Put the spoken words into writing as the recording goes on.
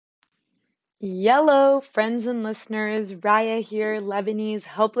Yellow, friends and listeners, Raya here, Lebanese,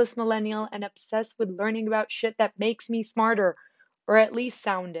 helpless millennial, and obsessed with learning about shit that makes me smarter, or at least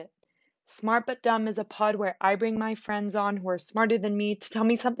sound it. Smart But Dumb is a pod where I bring my friends on who are smarter than me to tell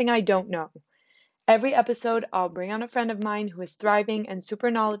me something I don't know. Every episode, I'll bring on a friend of mine who is thriving and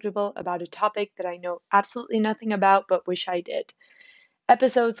super knowledgeable about a topic that I know absolutely nothing about but wish I did.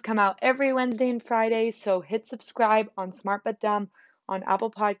 Episodes come out every Wednesday and Friday, so hit subscribe on Smart But Dumb on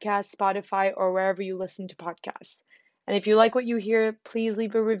Apple Podcasts, Spotify, or wherever you listen to podcasts. And if you like what you hear, please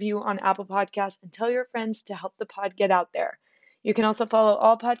leave a review on Apple Podcasts and tell your friends to help the pod get out there. You can also follow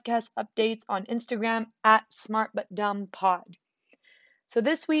all podcast updates on Instagram at Smart But Dumb Pod. So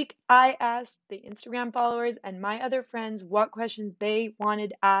this week, I asked the Instagram followers and my other friends what questions they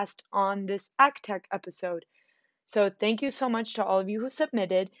wanted asked on this ACTech episode. So thank you so much to all of you who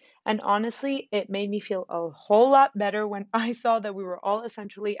submitted. And honestly, it made me feel a whole lot better when I saw that we were all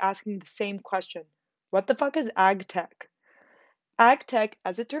essentially asking the same question. What the fuck is ag tech? Ag tech,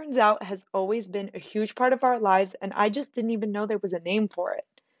 as it turns out, has always been a huge part of our lives, and I just didn't even know there was a name for it.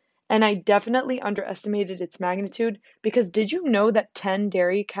 And I definitely underestimated its magnitude because did you know that 10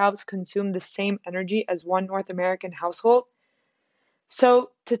 dairy cows consume the same energy as one North American household?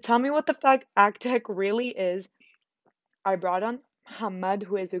 So, to tell me what the fuck ag tech really is, I brought on Muhammad,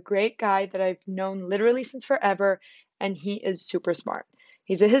 who is a great guy that I've known literally since forever, and he is super smart.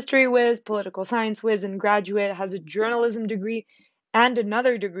 He's a history whiz, political science whiz, and graduate, has a journalism degree and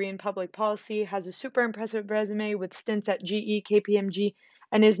another degree in public policy, has a super impressive resume with stints at GE, KPMG,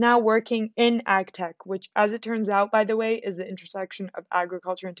 and is now working in agtech, which, as it turns out, by the way, is the intersection of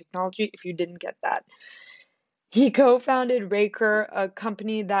agriculture and technology, if you didn't get that. He co-founded Raker, a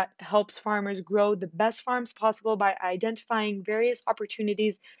company that helps farmers grow the best farms possible by identifying various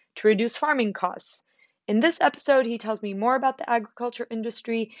opportunities to reduce farming costs. In this episode, he tells me more about the agriculture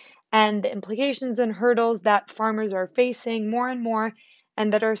industry and the implications and hurdles that farmers are facing more and more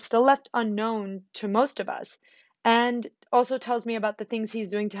and that are still left unknown to most of us, and also tells me about the things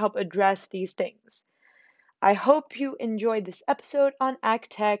he's doing to help address these things. I hope you enjoyed this episode on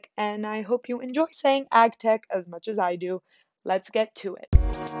AgTech, and I hope you enjoy saying AgTech as much as I do. Let's get to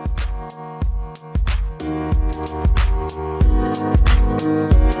it.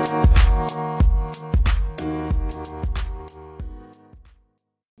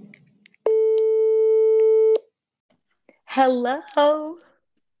 Hello.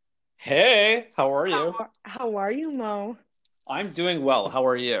 Hey, how are How you? how are you, Mo? I'm doing well. How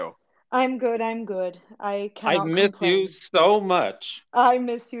are you? I'm good, I'm good. I I've cannot missed you complain. so much. I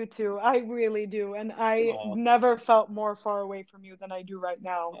miss you too. I really do. And I Oh, never felt more far away from you than I do right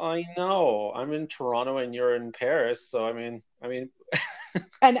now. I know. I'm in Toronto and you're in Paris, so I mean,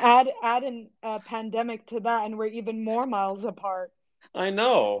 And add an pandemic to that, and we're even more miles apart. I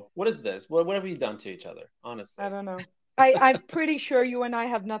know. What is this? What have we done to each other? Honestly. I don't know. I'm pretty sure you and I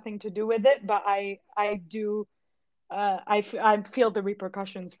have nothing to do with it, but I do I feel the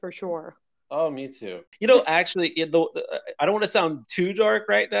repercussions for sure. Oh, me too. Actually, I don't want to sound too dark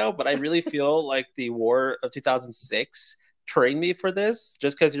right now, but I really feel like the war of 2006 trained me for this,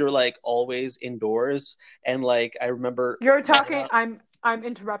 just because you're like always indoors, and like I remember You're growing talking up. I'm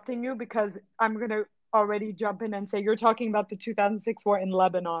interrupting you because I'm gonna already jump in and say you're talking about the 2006 war in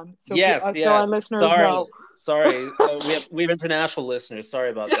Lebanon. Yes, So our yes. listeners Sorry, know. sorry. We have international listeners. Sorry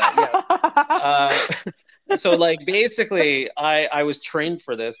about that. Yes. Uh, so like basically, I was trained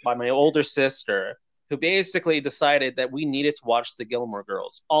for this by my older sister, who basically decided that we needed to watch the Gilmore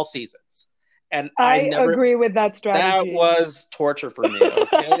Girls all seasons, and I I never. agree with that That strategy. was torture for me.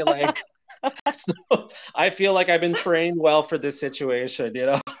 Okay, like so I feel like I've been trained well for this situation.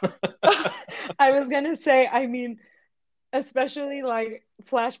 I was gonna say, I mean, especially like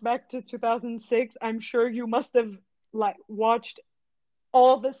flashback to 2006, I'm sure you must have like watched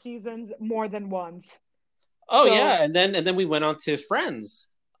all the seasons more than once. Oh So yeah, and then we went on to Friends,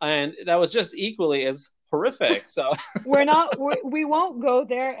 and that was just equally as horrific. So we won't go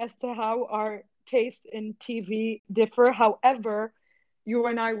there as to how our taste in TV differ. However, you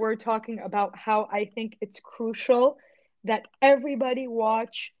and I were talking about how I think it's crucial that everybody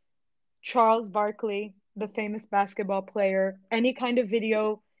watch Charles Barkley, the famous basketball player, any kind of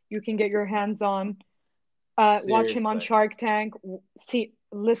video you can get your hands on. Watch him on seriously. Shark Tank,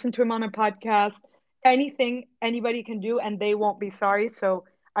 listen to him on a podcast, anything anybody can do, and they won't be sorry. So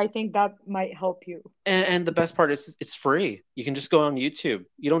I think that might help you. And the best part is it's free. You can just go on YouTube.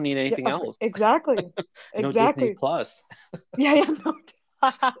 You don't need Yeah, anything else. exactly, No Disney exactly. Plus. Yeah, yeah.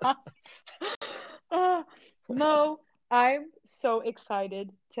 No. uh, Mo, I'm so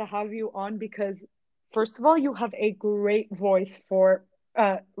excited to have you on because, first of all, you have a great voice for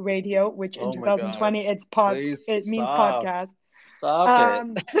radio, which in Oh my God. 2020 Please it means stop. podcast.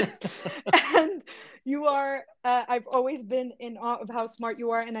 Stop it. Um, and you are, I've always been in awe of how smart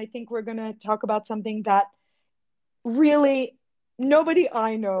you are. And I think we're going to talk about something that really nobody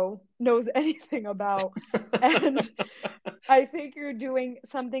I know knows anything about. And I think you're doing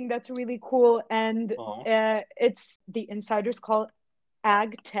something that's really cool. And Oh, it's the insiders call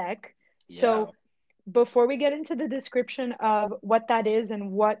ag tech. yeah. So before we get into the description of what that is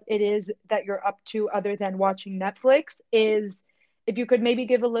and what it is that you're up to other than watching Netflix, is if you could maybe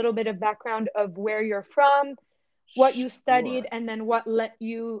give a little bit of background of where you're from, what you studied, Sure. and then what led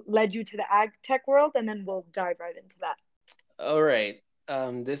you to the ag tech world, and then we'll dive right into that. All right.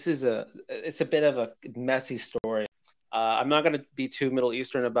 This is it's a bit of a messy story. I'm not going to be too Middle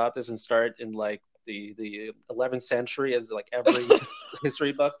Eastern about this and start in like the 11th century as like every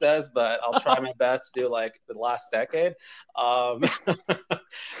history book does, but I'll try my best to do like the last decade. Um,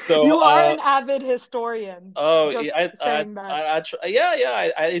 so You are an avid historian, oh just yeah, saying that. yeah,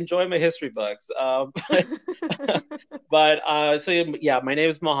 I enjoy my history books. But so yeah, my name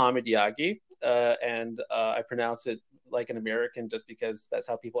is Mohammed Yagi, and I pronounce it like an American just because that's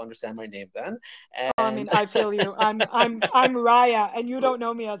how people understand my name then. Oh, I And mean, I feel you. I'm Raya, and you don't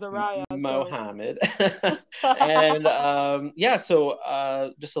know me as a Raya, so Mohammed. And yeah, so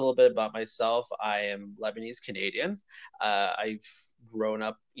just a little bit about myself. I am Lebanese Canadian. I've grown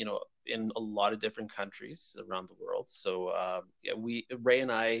up, in a lot of different countries around the world. So yeah, Ray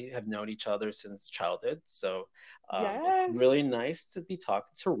and I have known each other since childhood. So it's yes. really nice to be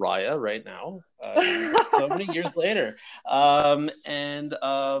talking to Raya right now, so many years later. And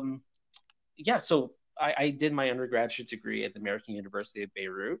yeah, so I did my undergraduate degree at the American University of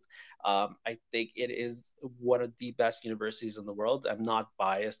Beirut. I think it is one of the best universities in the world. I'm not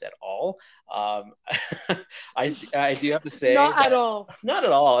biased at all. Um, I do have to say Not at that all. not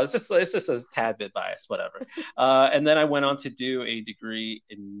at all. It's just a tad bit biased, whatever. And then I went on to do a degree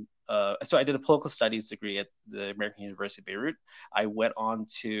in. So I did a political studies degree at the American University of Beirut. I went on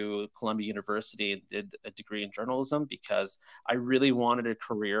to Columbia University and did a degree in journalism because I really wanted a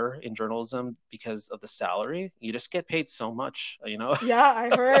career in journalism because of the salary. You just get paid so much, Yeah, I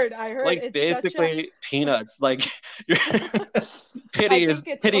heard like it's such a basically peanuts. Like your I pity is think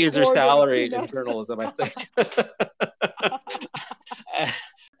it's a pity is your hoarding of salary in peanuts. journalism, I think.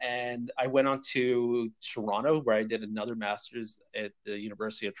 And I went on to Toronto, where I did another master's at the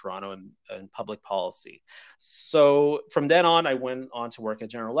University of Toronto in public policy. So from then on, I went on to work at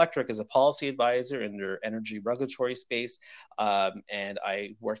General Electric as a policy advisor in their energy regulatory space, and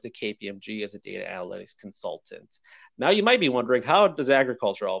I worked at KPMG as a data analytics consultant. Now you might be wondering, how does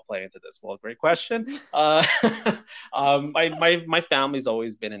agriculture all play into this? Well, great question. My family's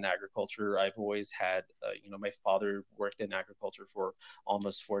always been in agriculture. I've always had, my father worked in agriculture for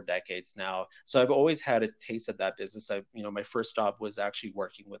almost 4 decades now. So I've always had a taste of that business. My first job was actually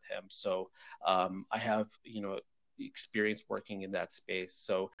working with him. So I have, experience working in that space.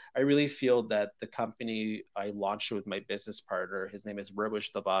 So I really feel that the company I launched with my business partner, his name is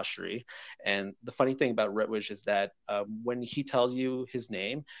Ritwish Dabashri. And the funny thing about Ritwish is that when he tells you his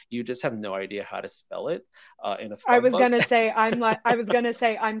name, you just have no idea how to spell it in a phone book. I was gonna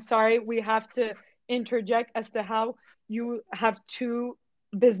say, I'm sorry, we have to interject as to how you have two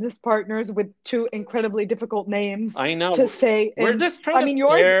business partners with two incredibly difficult names I to know. say We're in just trying I to mean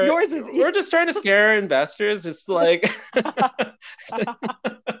scare. yours is We're just trying to scare investors. It's like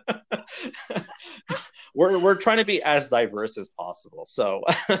we're trying to be as diverse as possible. So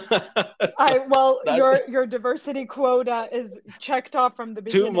I well that's your diversity quota is checked off from the too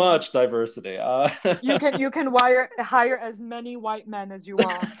beginning. much diversity. You can hire as many white men as you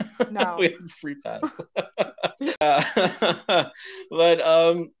want We now. have free pass.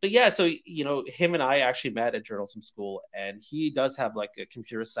 But yeah, so him and I actually met at journalism school, and he does have like a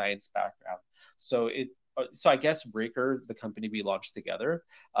computer science background. So I guess Raker, the company we launched together,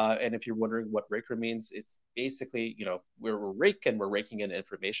 and if you're wondering what Raker means, it's basically, we're rake and we're raking in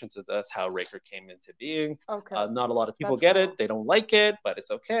information. So that's how Raker came into being. Okay, Not a lot of people that's get it; cool. they don't like it, but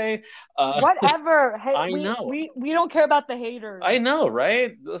it's okay. Whatever. Hey, I we know, we we don't care about the haters. I know,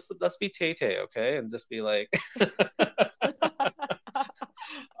 right? Let's be Tay Tay, okay, and just be like,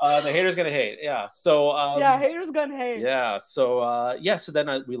 the haters gonna hate. Yeah. So Yeah, haters gonna hate. yeah. So yeah. So then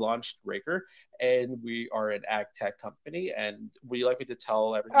we launched Raker, and we are an ag tech company. And would you like me to tell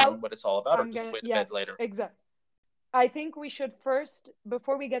Oh, everyone what it's all about, or I'm just gonna wait a bit yes, later? exactly. I think we should first,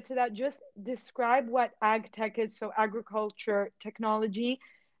 before we get to that, just describe what ag tech is, so agriculture technology,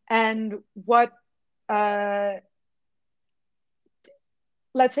 and what uh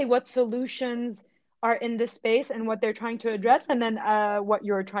let's say what solutions are in this space and what they're trying to address, and then what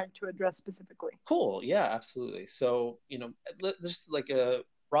you're trying to address specifically. Cool. Yeah, absolutely. So, there's like a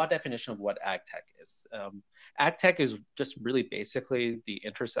broad definition of what ag tech is. Ag tech is just really basically the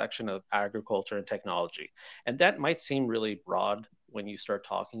intersection of agriculture and technology. And that might seem really broad when you start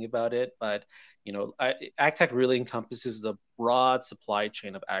talking about it, but ag tech really encompasses the broad supply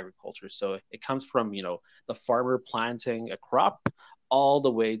chain of agriculture. So it comes from, the farmer planting a crop all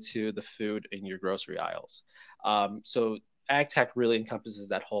the way to the food in your grocery aisles. So ag tech really encompasses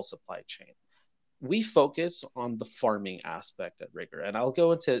that whole supply chain. We focus on the farming aspect at Rigor, and I'll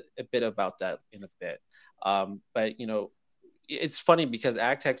go into a bit about that in a bit. But it's funny because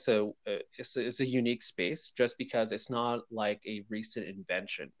AgTech's it's a unique space just because it's not like a recent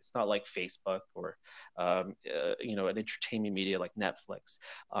invention. It's not like Facebook or an entertainment media like Netflix.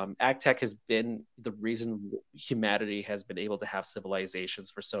 AgTech has been the reason humanity has been able to have civilizations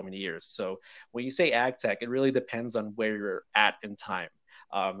for so many years. So when you say AgTech, it really depends on where you're at in time.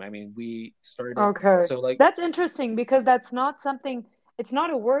 We started, Okay. so like, That's interesting because that's not something, it's not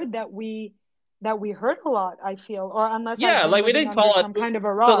a word that we heard a lot, I feel, or unless I've yeah, been like we living didn't under call it, some kind of a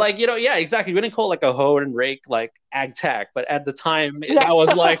so rock. like, yeah, exactly. We didn't call it like a hoe and rake, like ag tech, but at the time Yeah. that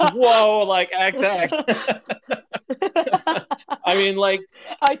was like, whoa, like ag tech. Like,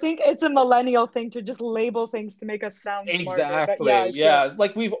 I think it's a millennial thing to just label things to make us sound smarter. But yeah, exactly. I feel. Yeah. It's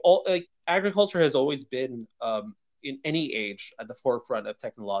like we've all like agriculture has always been in any age at the forefront of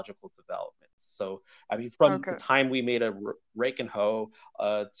technological development. So from the Okay. time we made a rake and hoe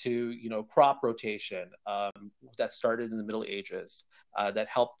to crop rotation that started in the Middle Ages that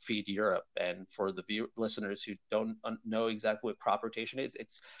helped feed Europe. And for the listeners who don't know exactly what crop rotation is,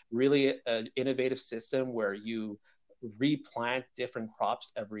 it's really an innovative system where you replant different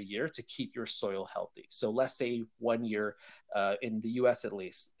crops every year to keep your soil healthy. So let's say one year, in the US at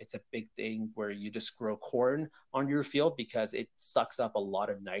least, it's a big thing where you just grow corn on your field because it sucks up a lot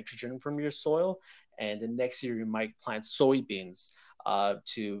of nitrogen from your soil. And the next year you might plant soybeans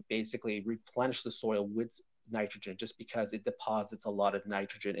to basically replenish the soil with nitrogen just because it deposits a lot of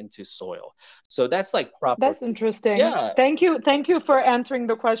nitrogen into soil. So that's like crop That's rotation. interesting. Yeah, Thank you. Thank you for answering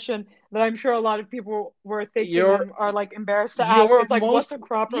the question that I'm sure a lot of people were thinking you're and are like embarrassed to ask. you're It's like, most what's a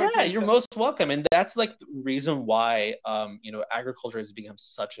crop yeah, you're rotation? most welcome. And that's like the reason why agriculture has become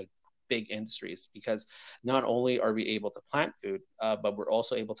such a big industry, is because not only are we able to plant food, but we're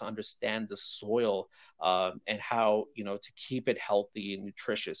also able to understand the soil and how to keep it healthy and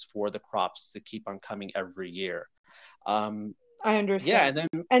nutritious for the crops to keep on coming every year. um, I yeah, understand. and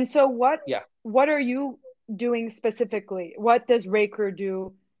then And so yeah. what are you doing specifically? What does Raker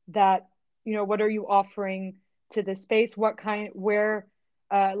do that, what are you offering to the space? What kind, where,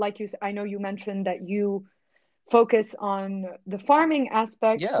 like I know you mentioned that you focus on the farming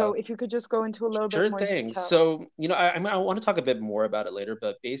aspect. Yeah, So if you could just go into a little bit sure more thing. detail. So, I want to talk a bit more about it later,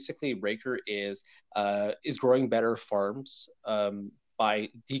 but basically, Raker is growing better farms by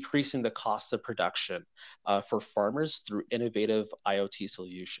decreasing the cost of production for farmers through innovative IoT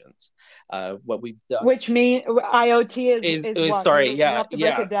solutions. What we've done Which mean IoT is is what? sorry, You yeah, have to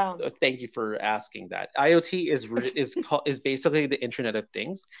break yeah. it down. Thank you for asking that. IoT is basically the Internet of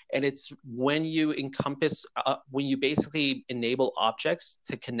Things, and it's when you basically enable objects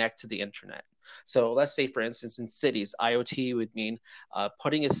to connect to the internet. So let's say, for instance, in cities, IoT would mean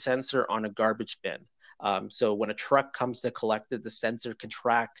putting a sensor on a garbage bin. So when a truck comes to collect it, the sensor can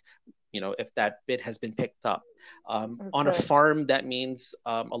track, if that bit has been picked up. On a Okay. farm, that means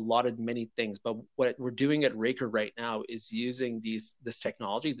a lot of many things. But what we're doing at Raker right now is using this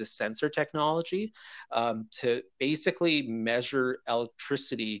technology, this sensor technology, to basically measure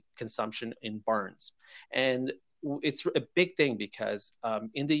electricity consumption in barns. And it's a big thing because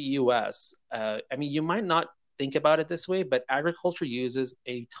in the US, you might not think about it this way, but agriculture uses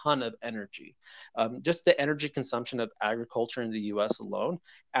a ton of energy. Just the energy consumption of agriculture in the US alone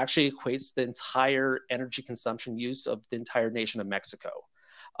actually equates the entire energy consumption use of the entire nation of Mexico.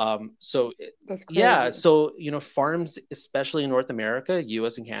 So That's yeah, crazy. so farms, especially in North America,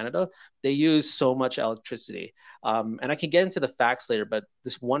 US and Canada, they use so much electricity. And I can get into the facts later, but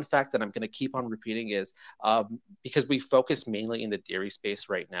this one fact that I'm going to keep on repeating is because we focus mainly in the dairy space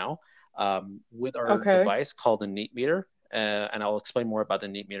right now with our Okay. device called the Neat Meter. And I'll explain more about the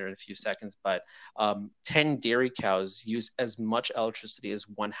Neat Meter in a few seconds. But 10 dairy cows use as much electricity as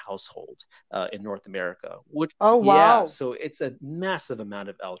one household in North America, which, Oh, yeah, wow. so it's a massive amount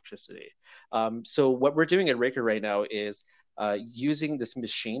of electricity. So what we're doing at Raker right now is using this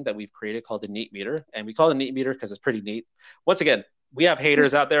machine that we've created called the Neat Meter, and we call it a Neat Meter because it's pretty neat. Once again, we have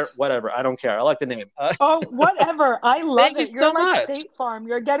haters out there. Whatever, I don't care. I like the name. Oh, whatever. I love Thank you it. You're so like much. State Farm.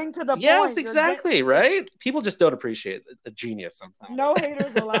 You're getting to the Yes, point. You're getting exactly, like right? People just don't appreciate a genius sometimes. no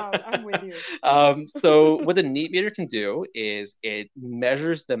haters allowed. I'm with you. So what the neat meter can do is it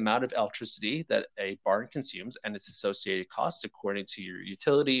measures the amount of electricity that a barn consumes and its associated cost according to your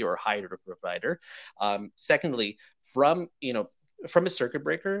utility or hydro provider. Secondly, from a circuit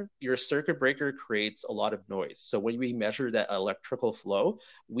breaker, your circuit breaker creates a lot of noise. So when we measure that electrical flow,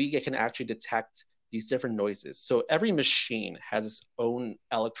 we can actually detect these different noises. So every machine has its own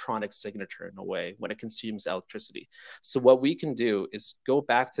electronic signature in a way when it consumes electricity. So what we can do is go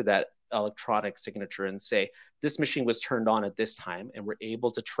back to that electronic signature and say, this machine was turned on at this time, and we're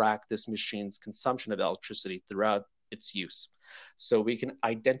able to track this machine's consumption of electricity throughout its use. So we can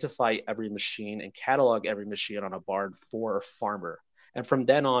identify every machine and catalog every machine on a barn for a farmer. And from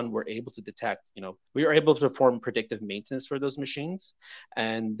then on, we're able to detect, we are able to perform predictive maintenance for those machines.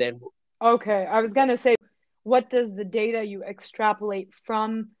 And then Okay, I was gonna say, what does the data you extrapolate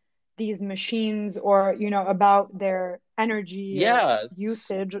from these machines or, about their energy yeah,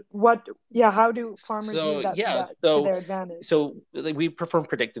 usage? Yeah, how do farmers so use that yeah, to so their advantage? so like, we perform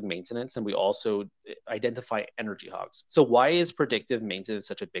predictive maintenance and we also identify energy hogs. So why is predictive maintenance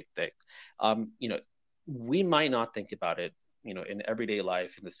such a big thing? We might not think about it, in everyday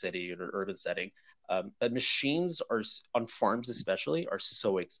life in the city or urban setting, but machines are on farms especially are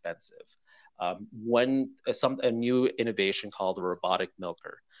so expensive. When a new innovation called a robotic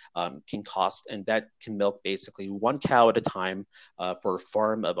milker can cost, and that can milk basically one cow at a time for a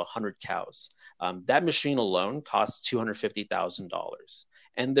farm of 100 cows. That machine alone costs $250,000,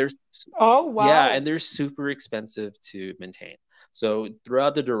 and Oh, yeah, wow. and they're super expensive to maintain. So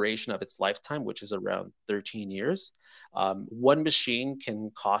throughout the duration of its lifetime, which is around 13 years, one machine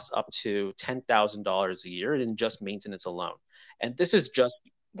can cost up to $10,000 a year in just maintenance alone. And this is just,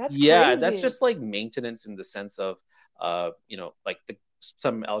 That's yeah, that's crazy. just like maintenance in the sense of, like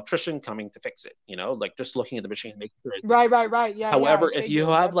some electrician coming to fix it, like just looking at the machine and making sure it's. Right, right, right. Yeah, yeah, I However, if you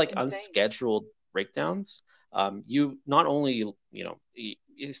figured. have That's like insane. unscheduled breakdowns, you not only,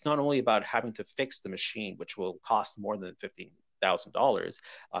 it's not only about having to fix the machine, which will cost more than $15,000.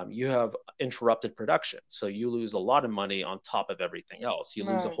 You have interrupted production, so you lose a lot of money on top of everything else. You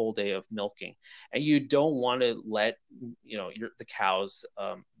lose a Right. whole day of milking, and you don't want to let the cows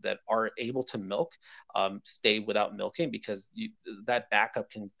that are able to milk stay without milking because that backup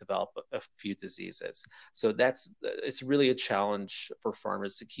can develop a few diseases. So it's really a challenge for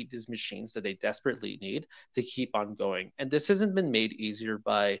farmers to keep these machines that they desperately need to keep on going. And this hasn't been made easier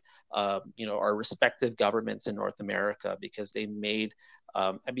by our respective governments in North America because they made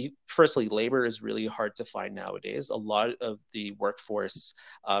firstly, labor is really hard to find nowadays. A lot of the workforce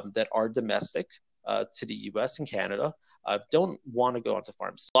that are domestic to the U.S. and Canada don't want to go onto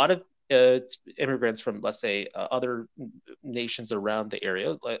farms. A lot of immigrants from, let's say, other nations around the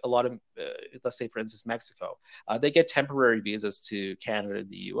area, like a lot of, let's say, for instance, Mexico, they get temporary visas to Canada and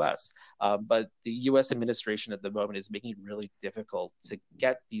the U.S. But the U.S. administration at the moment is making it really difficult to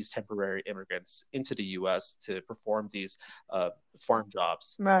get these temporary immigrants into the U.S. to perform these farm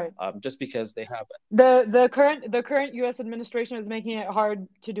jobs, Right. just because they have. The current U.S. administration is making it hard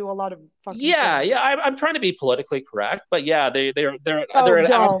to do a lot of fucking Yeah, things. yeah, I'm trying to be politically correct, but yeah, they're Oh, an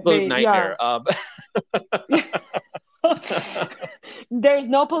don't absolute be. Yeah. nightmare. There's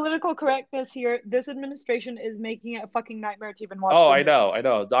no political correctness here. This administration is making it a fucking nightmare to even watch Oh, the I news.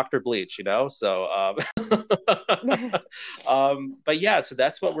 know, Dr. Bleach, so but yeah, so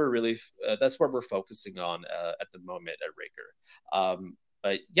that's what we're focusing on at the moment at Raker.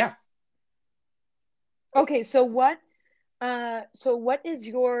 But yeah, Okay, so what is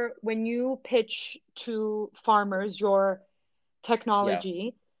your, when you pitch to farmers your yeah,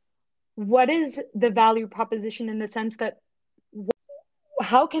 technology, what is the value proposition in the sense that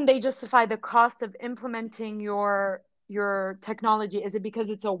how can they justify the cost of implementing your technology? Is it because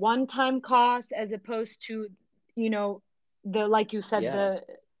it's a one-time cost as opposed to, you know, the like you said, yeah.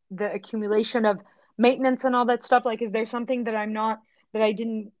 the accumulation of maintenance and all that stuff? Like, is there something that I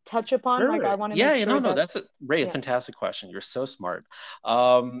didn't touch upon? Like, Sure. I want to Yeah, make sure no, that, that's a yeah. fantastic question. You're so smart.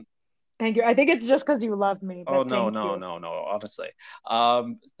 Um, Thank you. I think it's just because you love me, Oh but no, thank no, you. no, no, honestly.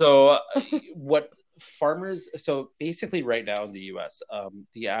 So what farmers, so basically right now in the US,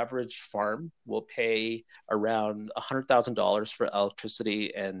 the average farm will pay around $100,000 for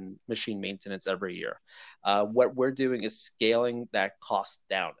electricity and machine maintenance every year. What we're doing is scaling that cost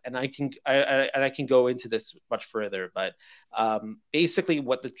down, and I can go into this much further, but basically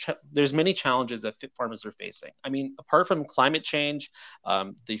there's many challenges that farmers are facing. I mean, apart from climate change,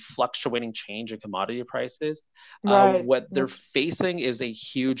 the fluctuating change in commodity prices, Right. what they're facing is a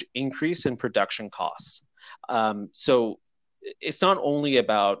huge increase in production costs. So it's not only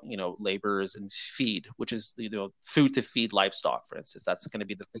about laborers and feed, which is food to feed livestock, for instance. That's going to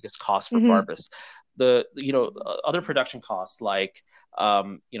be the biggest cost for farmers. The other production costs like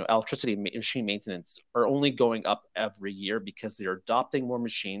electricity and machine maintenance are only going up every year because they're adopting more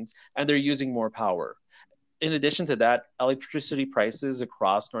machines and they're using more power. In addition to that, electricity prices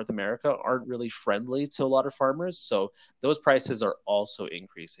across North America aren't really friendly to a lot of farmers. So those prices are also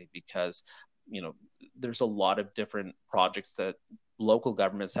increasing because, there's a lot of different projects that local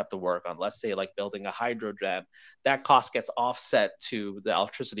governments have to work on. Let's say like building a hydro dam, that cost gets offset to the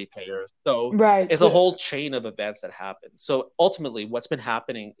electricity payers. So it's a whole chain of events that happen. So ultimately, what's been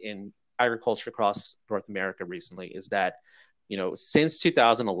happening in agriculture across North America recently is that, since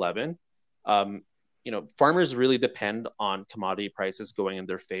 2011, farmers really depend on commodity prices going in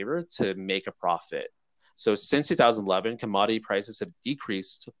their favor to make a profit. So since 2011, commodity prices have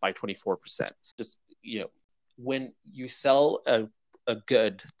decreased by 24%. Just, when you sell a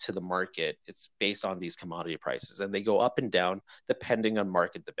good to the market, it's based on these commodity prices and they go up and down depending on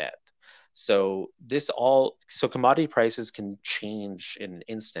market demand. So commodity prices can change in an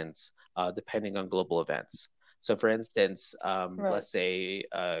instance depending on global events. So for instance, let's say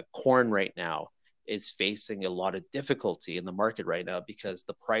corn right now is facing a lot of difficulty in the market right now because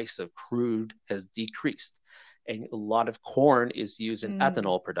the price of crude has decreased and a lot of corn is used in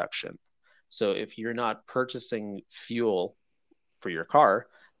ethanol production. So if you're not purchasing fuel for your car,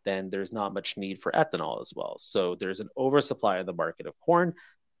 then there's not much need for ethanol as well. So there's an oversupply in the market of corn.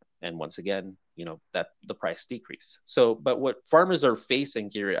 And once again, that the price decrease. So, but what farmers are facing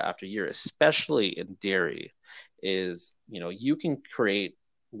year after year, especially in dairy, is, you can create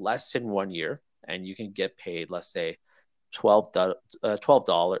less in 1 year and you can get paid, let's say, $12,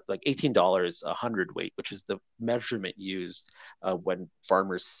 like $18 a hundredweight, which is the measurement used when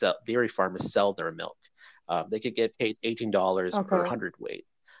dairy farmers sell their milk. They could get paid $18 per hundredweight,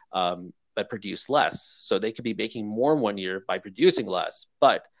 but produce less. So they could be making more in 1 year by producing less,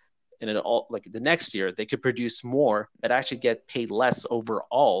 but like the next year they could produce more but actually get paid less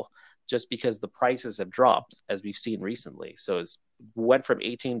overall just because the prices have dropped, as we've seen recently. So it went from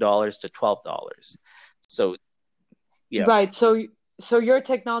 $18 to $12. So yeah. Right. So your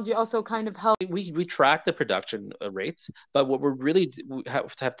technology also kind of helps. We track the production rates, but what we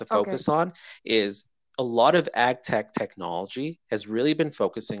have to focus on is a lot of ag tech technology has really been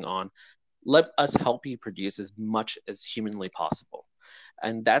focusing on let us help you produce as much as humanly possible.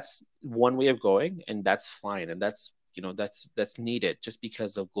 And that's one way of going, and that's fine. And that's needed just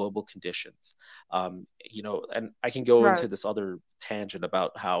because of global conditions. And I can go into this other tangent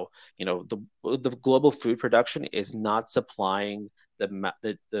about how, the global food production is not supplying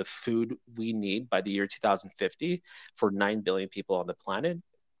the food we need by the year 2050 for 9 billion people on the planet,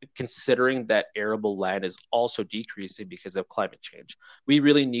 considering that arable land is also decreasing because of climate change. We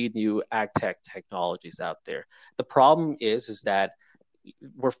really need new ag tech technologies out there. The problem is that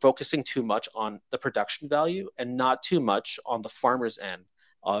we're focusing too much on the production value and not too much on the farmer's end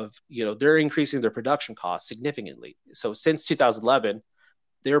of, they're increasing their production costs significantly. So since 2011,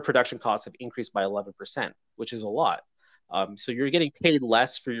 their production costs have increased by 11%, which is a lot. So you're getting paid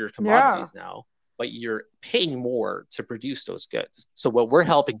less for your commodities now, but you're paying more to produce those goods. So what we're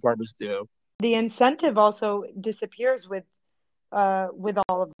helping farmers do. The incentive also disappears with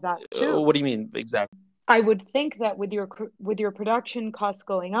all of that too. What do you mean exactly? I would think that with your production costs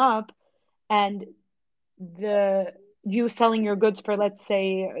going up and you selling your goods for, let's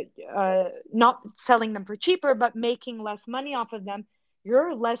say, not selling them for cheaper, but making less money off of them,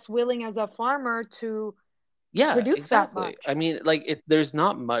 you're less willing as a farmer to produce that much. I mean, like there's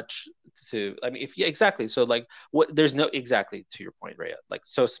not much to. I mean, exactly. So like, there's no exactly to your point, Rhea. Like,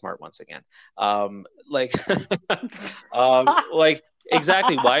 so smart once again. Like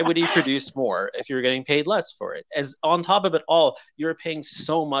exactly. Why would he produce more if you're getting paid less for it? As on top of it all, you're paying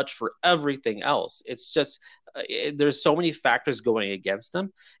so much for everything else. It's just there's so many factors going against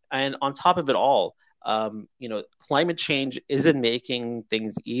them, and on top of it all, climate change isn't making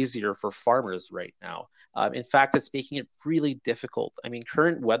things easier for farmers right now. In fact, it's making it really difficult. I mean,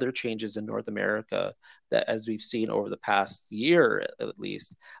 current weather changes in North America that, as we've seen over the past year, at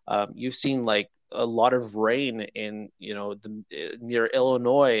least, you've seen like a lot of rain in near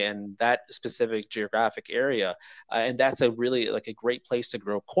Illinois and that specific geographic area, and that's a really like a great place to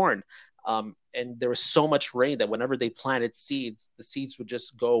grow corn. And there was so much rain that whenever they planted seeds, the seeds would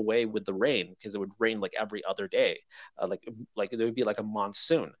just go away with the rain because it would rain like every other day, like it would be like a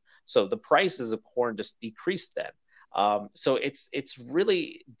monsoon. So the prices of corn just decreased then. So it's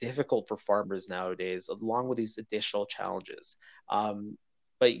really difficult for farmers nowadays, along with these additional challenges.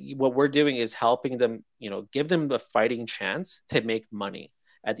 But what we're doing is helping them, give them a fighting chance to make money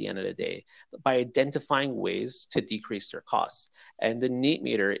at the end of the day by identifying ways to decrease their costs. And the NEAT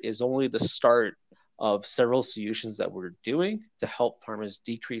meter is only the start of several solutions that we're doing to help farmers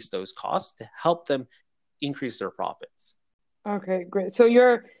decrease those costs, to help them increase their profits. Okay, great. So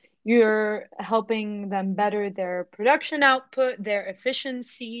you're helping them better their production output, their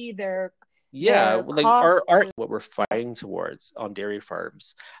efficiency, Yeah, their like our, cost. our what we're fighting towards on dairy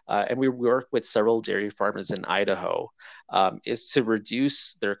farms, and we work with several dairy farmers in Idaho, is to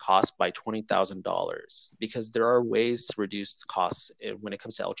reduce their cost by $20,000 because there are ways to reduce costs when it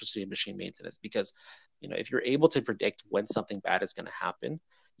comes to electricity and machine maintenance. Because if you're able to predict when something bad is going to happen,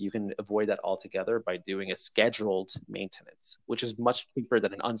 you can avoid that altogether by doing a scheduled maintenance, which is much cheaper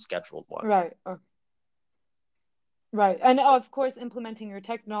than an unscheduled one. Right. Right. And of course, implementing your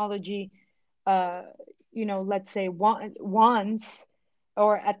technology, uh, let's say once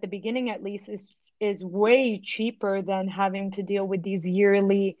or at the beginning at least is way cheaper than having to deal with these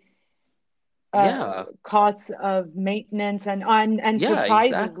yearly Yeah, costs of maintenance and yeah,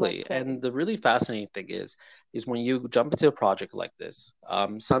 surprises, exactly. let's say. And the really fascinating thing is when you jump into a project like this,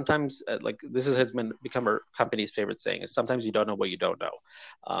 sometimes like has become our company's favorite saying is sometimes you don't know what you don't know,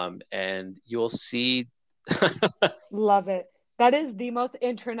 and you'll see. Love it. That is the most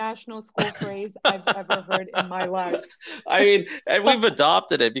international school phrase I've ever heard in my life. I mean, and we've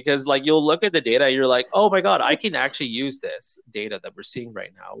adopted it because like you'll look at the data, you're like, oh my God, I can actually use this data that we're seeing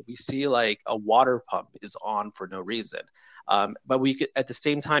right now. We see like a water pump is on for no reason. But we could at the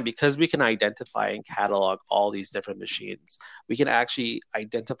same time, because we can identify and catalog all these different machines, we can actually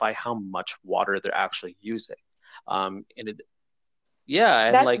identify how much water they're actually using. And it, yeah,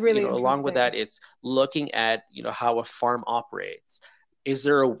 and That's like, really along with interesting. that, it's looking at, how a farm operates. Is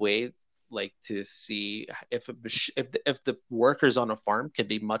there a way like to see if if the workers on a farm can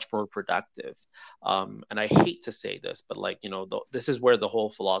be much more productive? And I hate to say this, but like, this is where the whole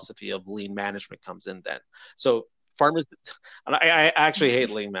philosophy of lean management comes in then. So farmers, and I actually hate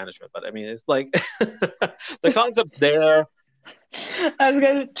lean management, but I mean, it's like the concept's there. I was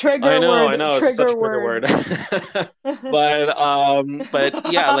gonna I know, it's such trigger a trigger word. word. But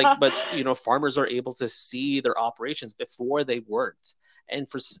yeah, like, but farmers are able to see their operations before they weren't. And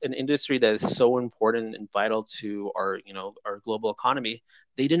for an industry that is so important and vital to our, our global economy,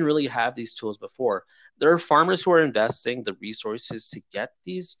 they didn't really have these tools before. There are farmers who are investing the resources to get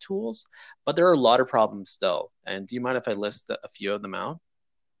these tools, but there are a lot of problems still. And do you mind if I list a few of them out?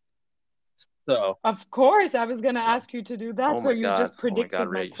 So, Of course, I was gonna so, ask you to do that, so you just oh my God, predicted my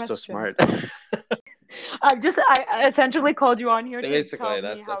Ray, you're so questions. smart. I essentially called you on here to tell Basically, me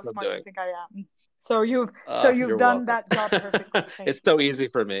that's how what I'm smart you doing. think I am. So you've You're done welcome. that job perfectly. Thank It's so easy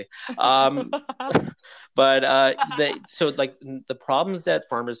for me. Um, you. but so like the problems that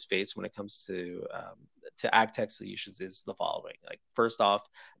farmers face when it comes to ag tech solutions is the following. Like first off,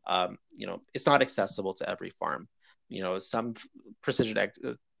 it's not accessible to every farm. Some precision ag,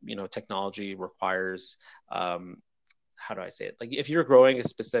 technology requires how do I say it? Like if you're growing a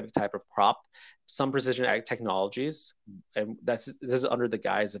specific type of crop, some precision ag technologies, and this is under the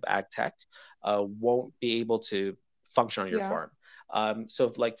guise of ag tech, won't be able to function on your Yeah. farm. So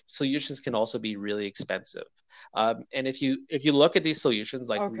if, like solutions can also be really expensive. And if you look at these solutions,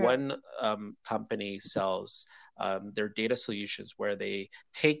 like Okay. one company sells their data solutions where they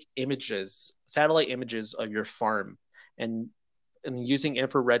take images, satellite images of your farm, and using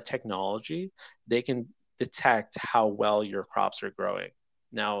infrared technology, they can detect how well your crops are growing.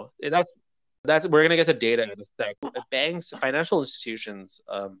 Now, that's we're gonna get the data in a sec. Banks, financial institutions,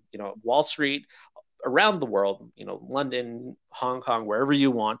 Wall Street, around the world, London, Hong Kong, wherever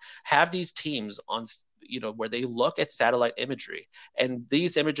you want, have these teams on, where they look at satellite imagery, and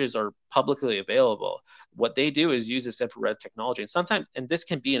these images are publicly available. What they do is use this infrared technology, and sometimes, and this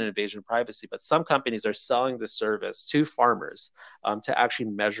can be an invasion of privacy, but some companies are selling the service to farmers to actually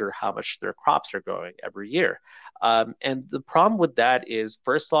measure how much their crops are growing every year. And the problem with that is,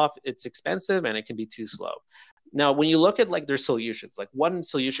 first off, it's expensive and it can be too slow. Now, when you look at like their solutions, like one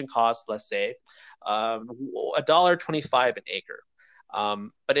solution costs, let's say, $1.25 an acre.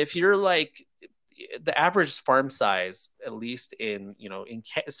 But if you're like the average farm size, at least in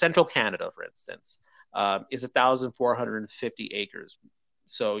central Canada, for instance, is 1,450 acres.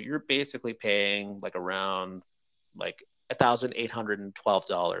 So you're basically paying like around like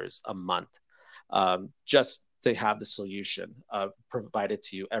 $1,812 a month, just to have the solution provided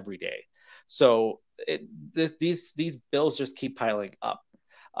to you every day. So these bills just keep piling up.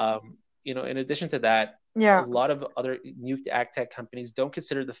 In addition to that, a lot of other new ag tech companies don't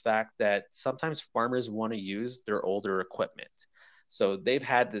consider the fact that sometimes farmers want to use their older equipment. So they've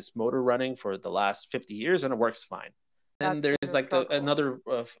had this motor running for the last 50 years and it works fine. And there's like another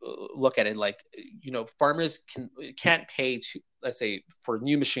look at it, like, farmers can't pay let's say for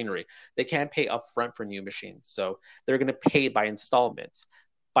new machinery, they can't pay upfront for new machines. So they're going to pay by installments.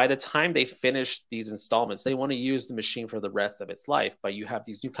 By the time they finish these installments, they want to use the machine for the rest of its life. But you have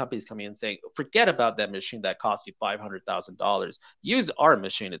these new companies coming in saying, forget about that machine that costs you $500,000. Use our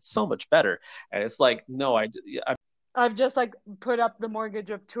machine. It's so much better. And it's like, no, I've just like put up the mortgage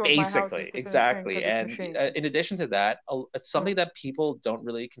of two of my houses. Exactly. And in addition to that, it's something that people don't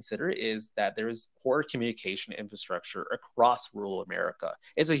really consider is that there is poor communication infrastructure across rural America.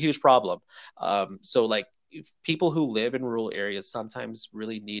 It's a huge problem. So like, people who live in rural areas sometimes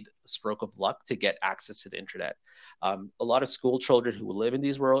really need a stroke of luck to get access to the internet. A lot of school children who live in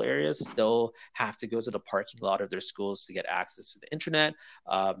these rural areas still have to go to the parking lot of their schools to get access to the internet.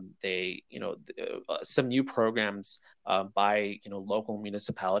 Some new programs by local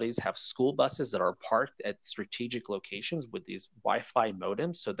municipalities have school buses that are parked at strategic locations with these Wi-Fi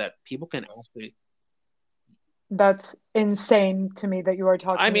modems so that people can actually. That's insane to me that you are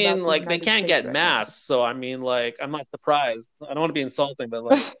talking about. I mean, like, they can't get masks, so I mean, like, I'm not surprised. I don't want to be insulting, but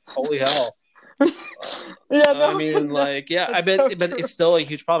like, holy hell. I mean, like, yeah, I bet, but it's still a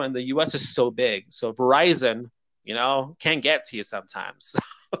huge problem. And the US is so big. So Verizon, can't get to you sometimes.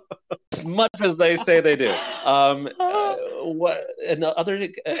 As much as they say they do.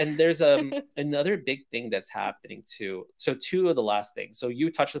 There's another big thing that's happening too. So two of the last things. So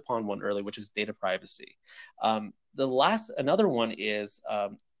you touched upon one earlier, which is data privacy. Another one is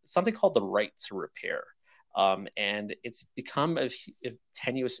something called the right to repair. And it's become a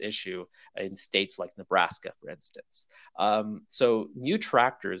tenuous issue in states like Nebraska, for instance. So new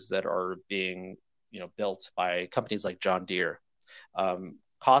tractors that are being built by companies like John Deere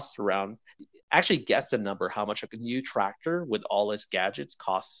costs around, actually guess the number how much a new tractor with all its gadgets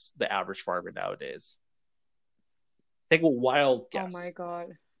costs the average farmer nowadays. Take a wild guess. Oh my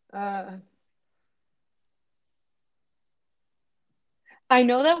god. I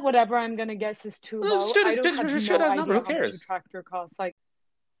know that whatever I'm gonna guess is too low. I don't have no idea how much a tractor costs. Like,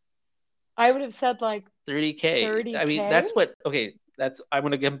 I would have said like 30K. 30K? I mean, that's what. Okay, I'm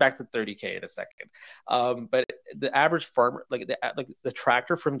gonna get back to 30K in a second. But the average farmer, like the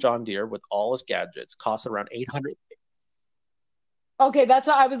tractor from John Deere with all its gadgets, costs around 800. Okay, that's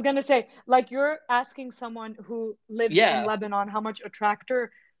what I was gonna say. Like, you're asking someone who lives in Lebanon how much a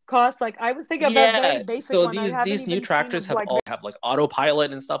tractor costs. Like, I was thinking about very basic so one. These new tractors have like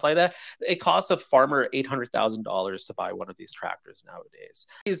autopilot and stuff like that. It costs a farmer $800,000 to buy one of these tractors nowadays.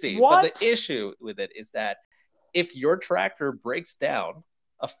 Easy. What? But the issue with it is that if your tractor breaks down,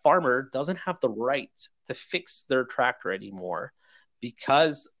 a farmer doesn't have the right to fix their tractor anymore,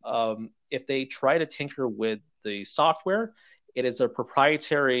 because if they try to tinker with the software, it is a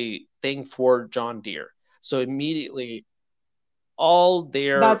proprietary thing for John Deere. So immediately all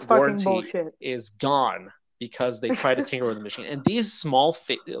their warranty is gone because they try to tinker with the machine. And these small,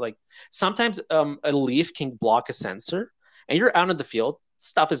 like, sometimes a leaf can block a sensor, and you're out in the field,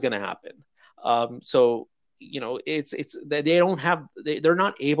 stuff is going to happen. So it's they don't have, they're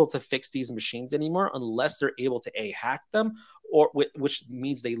not able to fix these machines anymore unless they're able to hack them, or which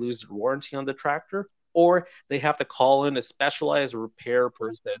means they lose their warranty on the tractor, or they have to call in a specialized repair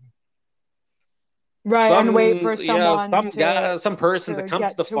person. Right, and wait for someone, some person to come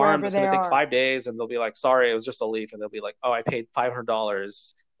to the farm. It's going to take 5 days, and they'll be like, "Sorry, it was just a leaf," and they'll be like, "Oh, I paid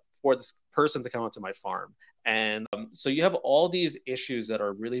 $500 for this person to come onto my farm." And so you have all these issues that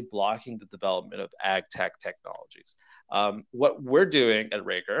are really blocking the development of ag tech technologies. What we're doing at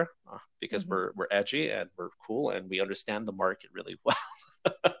Raker, because we're edgy and we're cool and we understand the market really well.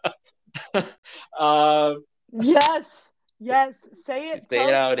 Yes, say it. Say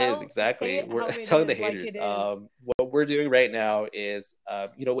it how it is, exactly. We're telling the haters. What we're doing right now is,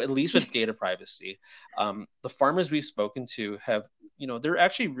 at least with data privacy, the farmers we've spoken to have, they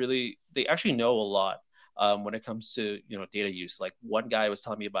actually know a lot when it comes to, data use. Like, one guy was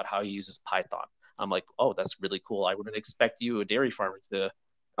telling me about how he uses Python. I'm like, oh, that's really cool. I wouldn't expect you, a dairy farmer, to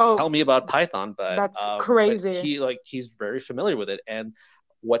tell me about Python, but that's crazy. But he's very familiar with it. And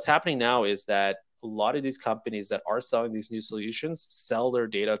what's happening now is that a lot of these companies that are selling these new solutions sell their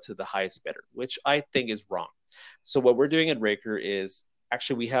data to the highest bidder, which I think is wrong. So what we're doing at Raker is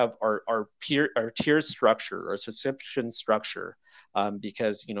actually we have our tier structure, our subscription structure,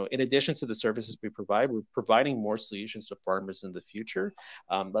 because in addition to the services we provide, we're providing more solutions to farmers in the future.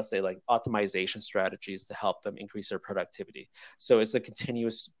 Let's say like optimization strategies to help them increase their productivity. So it's a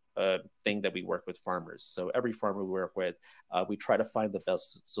continuous thing that we work with farmers. So every farmer we work with, we try to find the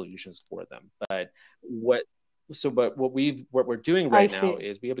best solutions for them. But what we're doing right now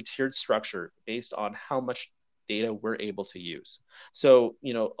is we have a tiered structure based on how much data we're able to use. So,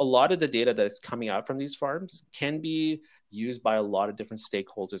 a lot of the data that is coming out from these farms can be used by a lot of different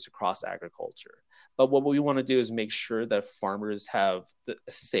stakeholders across agriculture. But what we want to do is make sure that farmers have a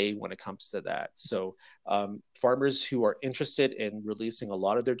say when it comes to that. So farmers who are interested in releasing a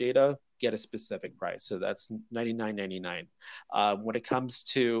lot of their data get a specific price. So that's $99.99. When it comes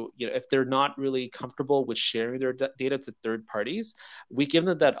to, if they're not really comfortable with sharing their data to third parties, we give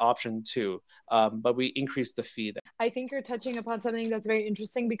them that option too, but we increase the fee. I think you're touching upon something that's very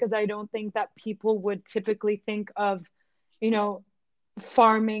interesting, because I don't think that people would typically think of,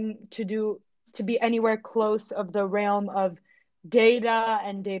 farming to be anywhere close of the realm of data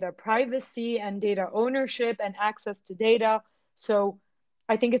and data privacy and data ownership and access to data. So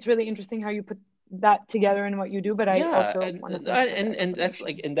I think it's really interesting how you put that together in what you do. But I also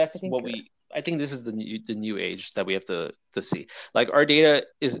I think this is the new age that we have to see. Like our data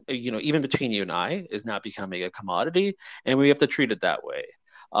is, even between you and I, is not becoming a commodity, and we have to treat it that way.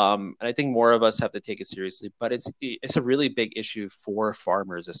 And I think more of us have to take it seriously, but it's a really big issue for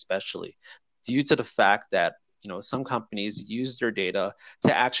farmers, especially due to the fact that some companies use their data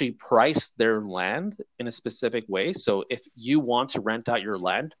to actually price their land in a specific way. So if you want to rent out your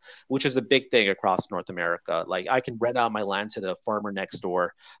land, which is a big thing across North America, like I can rent out my land to the farmer next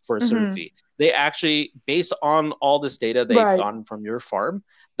door for a certain fee. They actually, based on all this data they've gotten from your farm,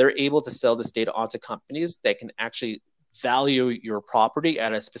 they're able to sell this data onto companies that can actually value your property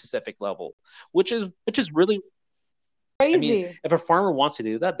at a specific level, which is really crazy. I mean, if a farmer wants to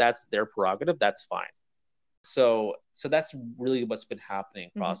do that, that's their prerogative. That's fine. So that's really what's been happening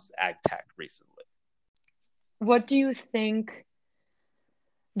across ag tech recently. What do you think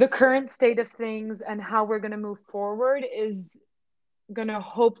the current state of things and how we're going to move forward is going to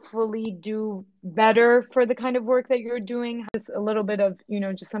hopefully do better for the kind of work that you're doing? Just a little bit of,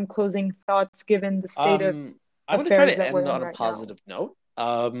 just some closing thoughts given the state of I'm going to try to end on a positive note.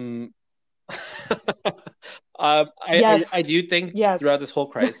 I do think throughout this whole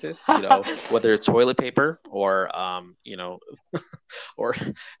crisis, whether it's toilet paper or, I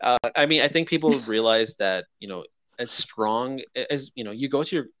think people realize that, as strong as, you go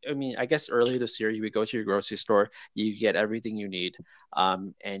to I guess earlier this year, you would go to your grocery store, you get everything you need,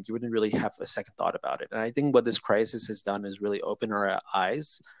 and you wouldn't really have a second thought about it. And I think what this crisis has done is really open our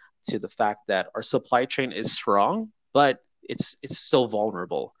eyes to the fact that our supply chain is strong, but it's still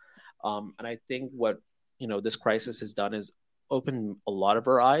vulnerable. And I think what this crisis has done is open a lot of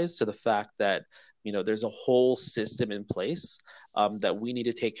our eyes to the fact that there's a whole system in place that we need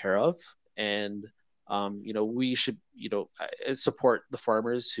to take care of, and we should support the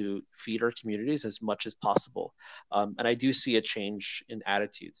farmers who feed our communities as much as possible. And I do see a change in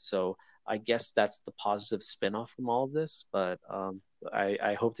attitudes. So I guess that's the positive spin-off from all of this, but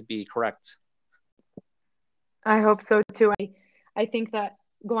I hope to be correct. I hope so too. I think that,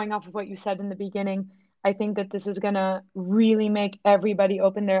 going off of what you said in the beginning, I think that this is going to really make everybody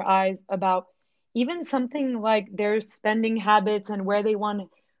open their eyes about even something like their spending habits and where they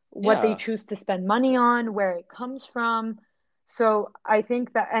want, what they choose to spend money on, where it comes from. So I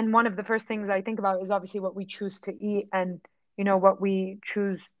think that, and one of the first things I think about is obviously what we choose to eat and, what we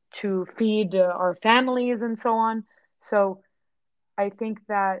choose to feed our families and so on. So I think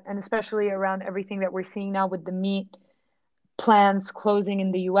that, and especially around everything that we're seeing now with the meat plants closing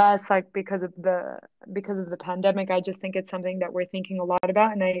in the US, like because of the pandemic, I just think it's something that we're thinking a lot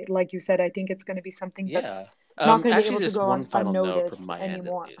about. And like you said, I think it's going to be something that's not going to be able to go unnoticed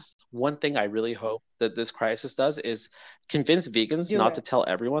anymore. One thing I really hope that this crisis does is convince vegans not to tell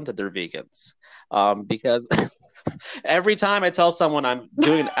everyone that they're vegans, because every time I tell someone I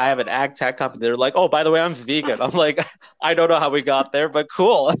have an ag tech company, they're like, "Oh, by the way, I'm vegan." I'm like, I don't know how we got there, but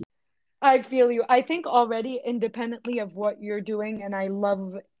cool. I feel you. I think already, independently of what you're doing, and I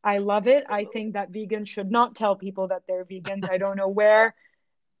love it. I think that vegans should not tell people that they're vegans. I don't know where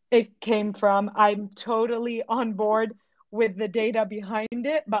it came from. I'm totally on board with the data behind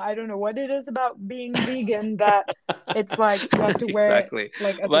it, but I don't know what it is about being vegan that it's like you have to wear it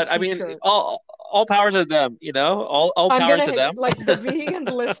like as but a t-shirt. I mean, all power to them, all power to them. Like the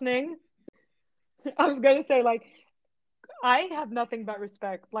vegans listening, I was gonna say, like, I have nothing but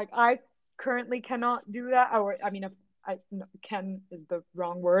respect. Like, I currently cannot do that. Or, I mean, if I no, can is the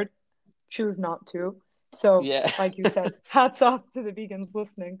wrong word. Choose not to. So, Yeah. like you said, hats off to the vegans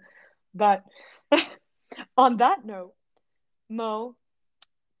listening. But on that note, Mo,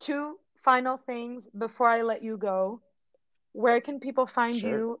 two final things before I let you go. Where can people find Sure.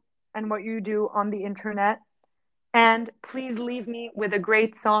 you and what you do on the internet? And please leave me with a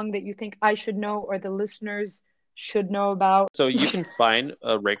great song that you think I should know or the listeners should know about. So you can find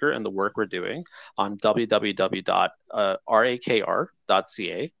Rigor and the work we're doing on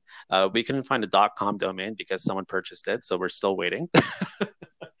www.rakr.ca. We couldn't find a .com domain because someone purchased it, so we're still waiting.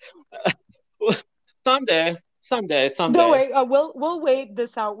 Someday, someday, Don't someday. worry, we'll wait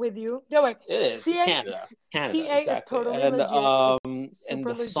this out with you. Don't worry. It is Canada, Canada, CA is exactly. totally legit. It's And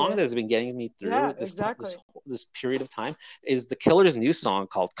super the song that legit. has been getting me Yeah, through exactly. this period of time is the Killer's new song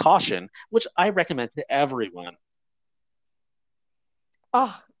called Caution, which I recommend to everyone.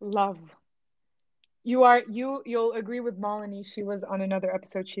 Ah, love. You'll agree with Melanie. She was on another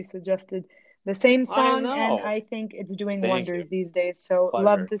episode. She suggested the same I song, and know. I think it's doing Thank you. wonders these days. So love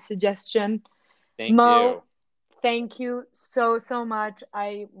Pleasure. the suggestion. Thank Mo, you. thank you so, so much.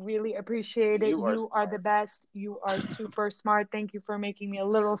 I really appreciate it. You are You are the smart. best. You are super smart. Thank you for making me a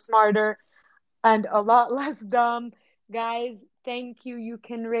little smarter and a lot less dumb. Guys, thank you. You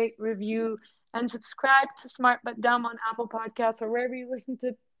can rate, review, and subscribe to Smart But Dumb on Apple Podcasts or wherever you listen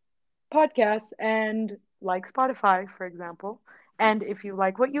to podcasts, and like Spotify, for example. And if you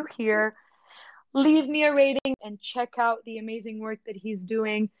like what you hear, leave me a rating and check out the amazing work that he's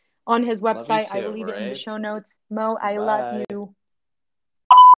doing on his Love you website. I will too, all leave it in the right? show notes. Mo, I love Bye. you.